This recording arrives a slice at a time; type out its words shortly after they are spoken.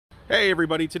Hey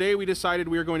everybody, today we decided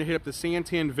we were going to hit up the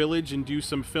SanTan Village and do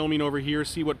some filming over here,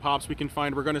 see what pops we can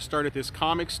find. We're going to start at this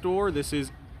comic store. This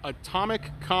is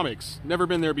Atomic Comics. Never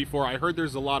been there before. I heard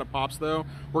there's a lot of pops though.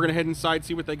 We're going to head inside,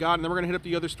 see what they got, and then we're going to hit up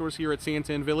the other stores here at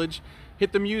SanTan Village.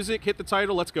 Hit the music, hit the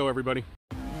title, let's go everybody.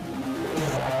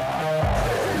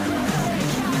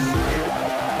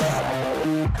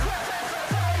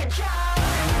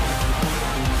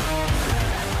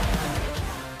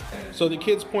 So the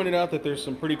kids pointed out that there's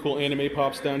some pretty cool anime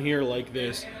pops down here, like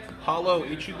this Hollow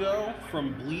Ichigo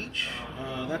from Bleach.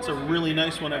 That's a really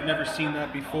nice one. I've never seen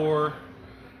that before.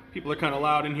 People are kind of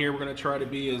loud in here. We're going to try to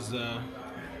be as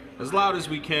loud as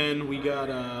we can. We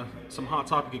got some Hot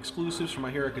Topic exclusives from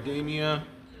My Hero Academia.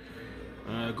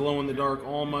 Glow-in-the-Dark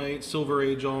All Might, Silver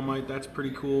Age All Might. That's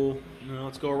pretty cool.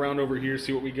 Let's go around over here,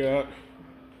 see what we got.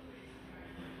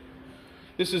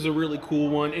 This is a really cool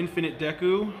one, Infinite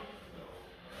Deku.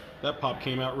 That pop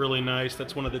came out really nice.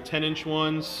 That's one of the 10-inch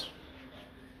ones.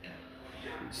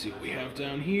 Let's see what we have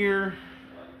down here.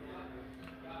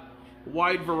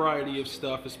 Wide variety of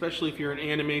stuff, especially if you're an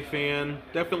anime fan.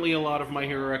 Definitely a lot of My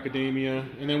Hero Academia.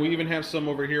 And then we even have some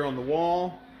over here on the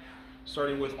wall.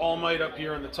 Starting with All Might up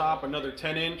here on the top, another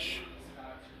 10-inch.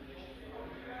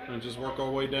 And just work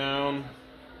our way down.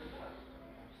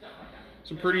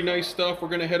 Some pretty nice stuff. We're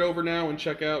going to head over now and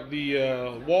check out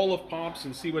the wall of pops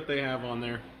and see what they have on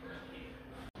there.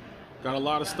 Got a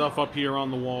lot of stuff up here on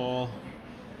the wall,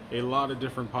 a lot of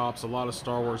different pops, a lot of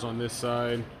Star Wars on this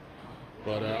side.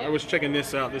 But I was checking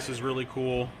this out. This is really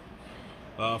cool.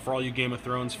 For all you Game of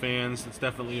Thrones fans, it's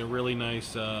definitely a really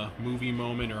nice movie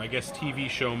moment, or I guess TV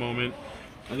show moment.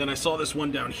 And then I saw this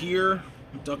one down here,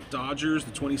 Duck Dodgers,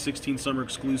 the 2016 summer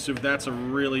exclusive. That's a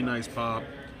really nice pop.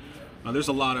 There's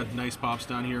a lot of nice pops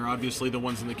down here. Obviously the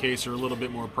ones in the case are a little bit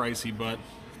more pricey, but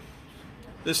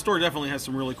this store definitely has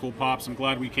some really cool pops. I'm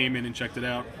glad we came in and checked it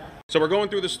out. So we're going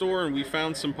through the store and we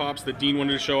found some pops that Dean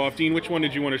wanted to show off. Dean, which one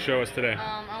did you want to show us today?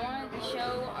 I wanted to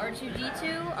show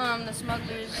R2-D2, the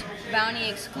Smuggler's Bounty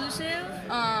exclusive.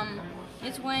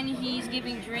 It's when he's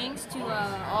giving drinks to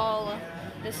all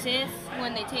the Sith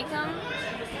when they take them.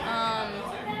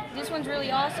 This one's really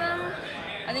awesome.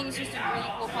 I think it's just a really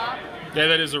cool pop. Yeah,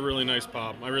 that is a really nice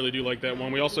pop. I really do like that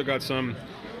one. We also got some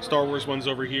Star Wars ones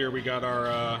over here. We got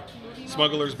our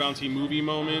Smuggler's Bounty movie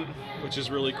moment, which is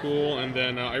really cool. And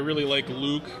then I really like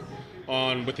Luke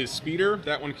with his speeder.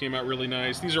 That one came out really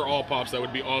nice. These are all pops that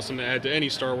would be awesome to add to any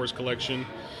Star Wars collection.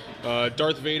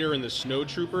 Darth Vader and the Snow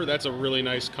Trooper. That's a really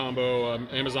nice combo,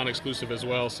 Amazon exclusive as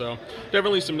well. So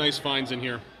definitely some nice finds in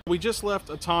here. We just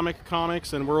left Atomic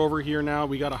Comics and we're over here now.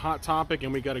 We got a Hot Topic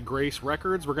and we got a Grace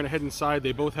Records. We're going to head inside.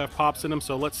 They both have pops in them,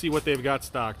 so let's see what they've got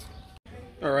stocked.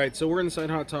 Alright, so we're inside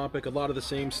Hot Topic. A lot of the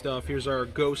same stuff. Here's our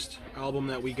Ghost album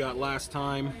that we got last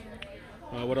time.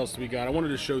 What else do we got? I wanted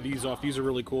to show these off. These are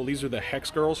really cool. These are the Hex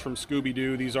Girls from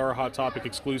Scooby-Doo. These are a Hot Topic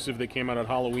exclusive. They came out at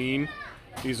Halloween.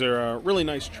 These are a really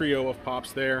nice trio of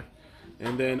pops there.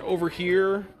 And then over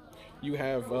here, you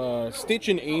have Stitch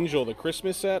and Angel, the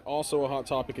Christmas set, also a Hot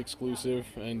Topic exclusive,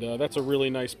 and that's a really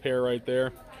nice pair right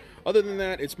there. Other than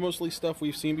that, it's mostly stuff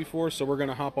we've seen before, so we're going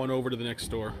to hop on over to the next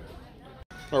store.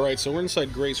 Alright, so we're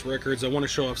inside Grace Records. I want to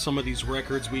show off some of these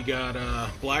records. We got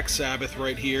Black Sabbath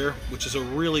right here, which is a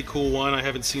really cool one. I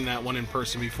haven't seen that one in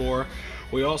person before.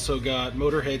 We also got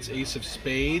Motorhead's Ace of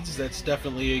Spades. That's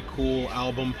definitely a cool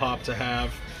album pop to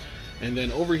have. And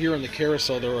then over here on the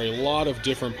carousel, there are a lot of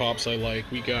different pops I like.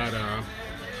 We got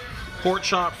Pork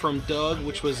Chop from Doug,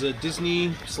 which was a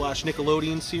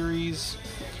Disney/Nickelodeon series.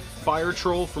 Fire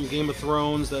Troll from Game of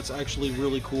Thrones. That's actually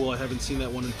really cool. I haven't seen that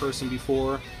one in person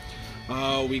before.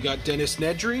 We got Dennis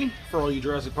Nedry, for all you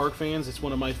Jurassic Park fans. It's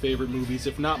one of my favorite movies,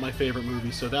 if not my favorite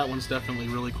movie, so that one's definitely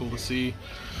really cool to see.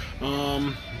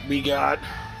 We got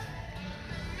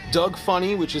Doug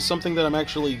Funny, which is something that I'm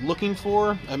actually looking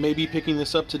for. I may be picking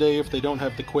this up today if they don't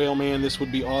have the Quail Man. This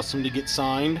would be awesome to get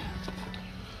signed.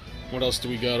 What else do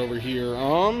we got over here?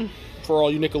 For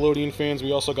all you Nickelodeon fans,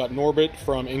 we also got Norbit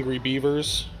from Angry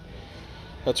Beavers.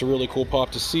 That's a really cool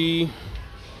pop to see.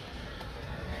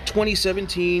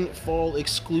 2017 fall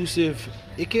exclusive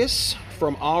Ickis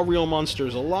from All Real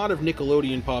Monsters. A lot of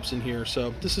Nickelodeon pops in here,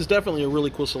 so this is definitely a really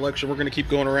cool selection. We're going to keep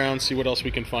going around, see what else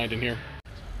we can find in here.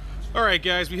 Alright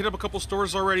guys, we hit up a couple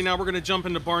stores already. Now we're going to jump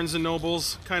into Barnes &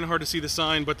 Noble's. Kind of hard to see the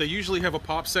sign, but they usually have a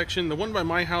pop section. The one by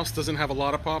my house doesn't have a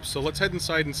lot of pops, so let's head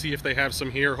inside and see if they have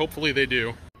some here. Hopefully they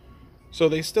do. So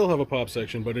they still have a pop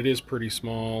section, but it is pretty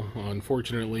small.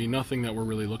 Unfortunately, nothing that we're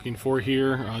really looking for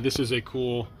here. This is a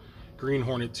cool Green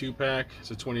Hornet 2-pack. It's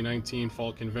a 2019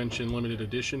 Fall Convention limited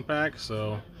edition pack,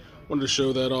 so wanted to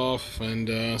show that off and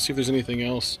see if there's anything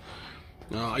else.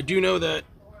 I do know that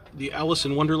The Alice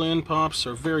in Wonderland pops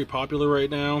are very popular right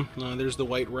now. There's the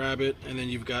White Rabbit, and then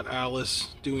you've got Alice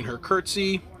doing her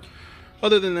curtsy.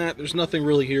 Other than that, there's nothing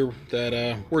really here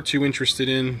that we're too interested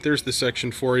in. There's the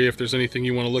section for you if there's anything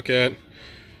you want to look at.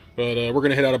 But we're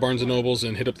going to head out of Barnes & Noble's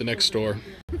and hit up the next store.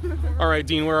 All right,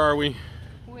 Dean, where are we?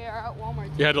 We are at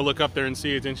Walmart. You had to look up there and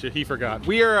see it, didn't you? He forgot.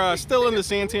 We are still in the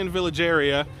SanTan Village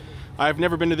area. I've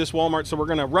never been to this Walmart, so we're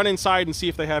going to run inside and see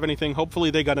if they have anything.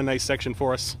 Hopefully they got a nice section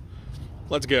for us.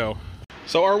 Let's go.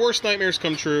 So our worst nightmares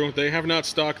come true. They have not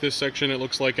stocked this section, it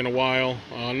looks like, in a while.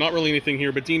 Not really anything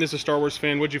here, but Dean is a Star Wars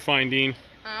fan. What'd you find, Dean?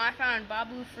 I found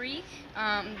Babu Freak.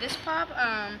 This pop,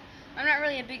 I'm not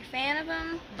really a big fan of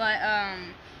him, but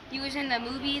he was in the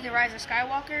movie The Rise of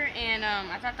Skywalker, and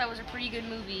I thought that was a pretty good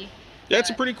movie. Yeah, it's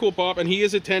a pretty cool pop, and he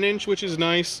is a 10-inch, which is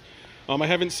nice. I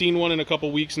haven't seen one in a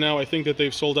couple weeks now. I think that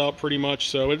they've sold out pretty much,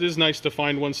 so it is nice to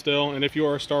find one still. And if you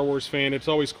are a Star Wars fan, it's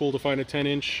always cool to find a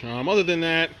 10-inch. Other than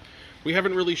that, we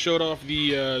haven't really showed off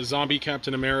the zombie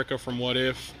Captain America from What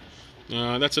If.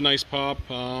 That's a nice pop.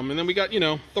 And then we got, you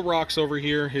know, The Rock's over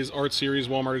here, his art series,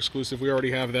 Walmart exclusive. We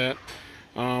already have that.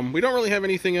 We don't really have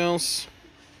anything else.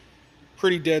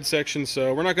 Pretty dead section,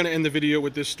 so we're not going to end the video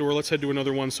with this store. Let's head to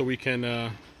another one so we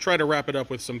can try to wrap it up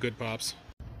with some good pops.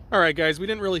 Alright guys, we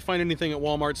didn't really find anything at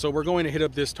Walmart, so we're going to hit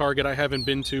up this Target I haven't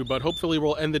been to, but hopefully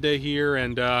we'll end the day here,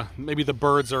 and maybe the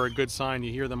birds are a good sign.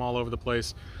 You hear them all over the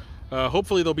place.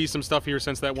 Hopefully there'll be some stuff here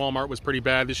since that Walmart was pretty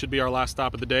bad. This should be our last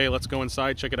stop of the day. Let's go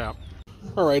inside, check it out.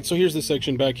 Alright, so here's the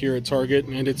section back here at Target,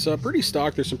 and it's pretty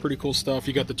stocked. There's some pretty cool stuff.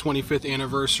 You got the 25th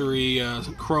anniversary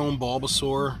chrome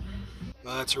Bulbasaur.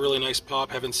 That's a really nice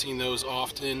pop. Haven't seen those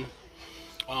often.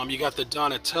 You got the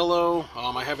Donatello.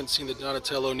 I haven't seen the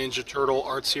Donatello Ninja Turtle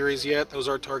art series yet. Those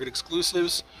are Target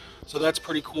exclusives, so that's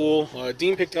pretty cool.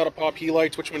 Dean picked out a pop he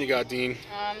liked. Which one you got, Dean?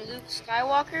 Luke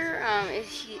Skywalker.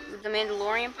 Is the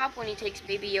Mandalorian pop when he takes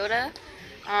Baby Yoda.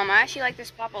 I actually like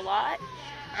this pop a lot.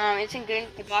 It's in good.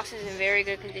 The box is in very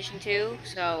good condition too.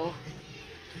 So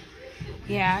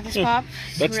yeah, this pop.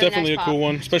 That's really definitely nice a cool pop.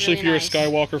 one, especially Really if you're a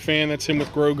Skywalker fan. That's him with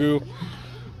Grogu.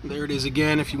 There it is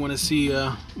again, if you want to see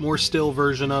a more still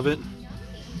version of it.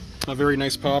 A very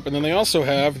nice pop. And then they also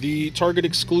have the Target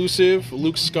exclusive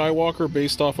Luke Skywalker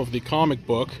based off of the comic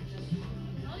book.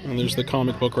 And there's the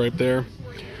comic book right there.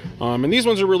 And these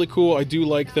ones are really cool. I do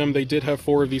like them. They did have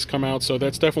 4 of these come out, so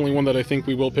that's definitely one that I think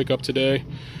we will pick up today.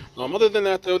 Other than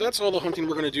that, though, that's all the hunting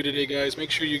we're going to do today, guys. Make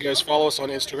sure you guys follow us on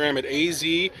Instagram at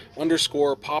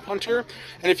AZ_PopHunter.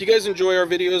 And if you guys enjoy our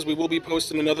videos, we will be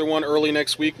posting another one early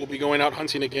next week. We'll be going out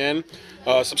hunting again.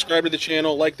 Subscribe to the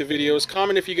channel, like the videos,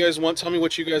 comment if you guys want, tell me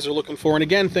what you guys are looking for. And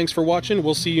again, thanks for watching.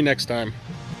 We'll see you next time.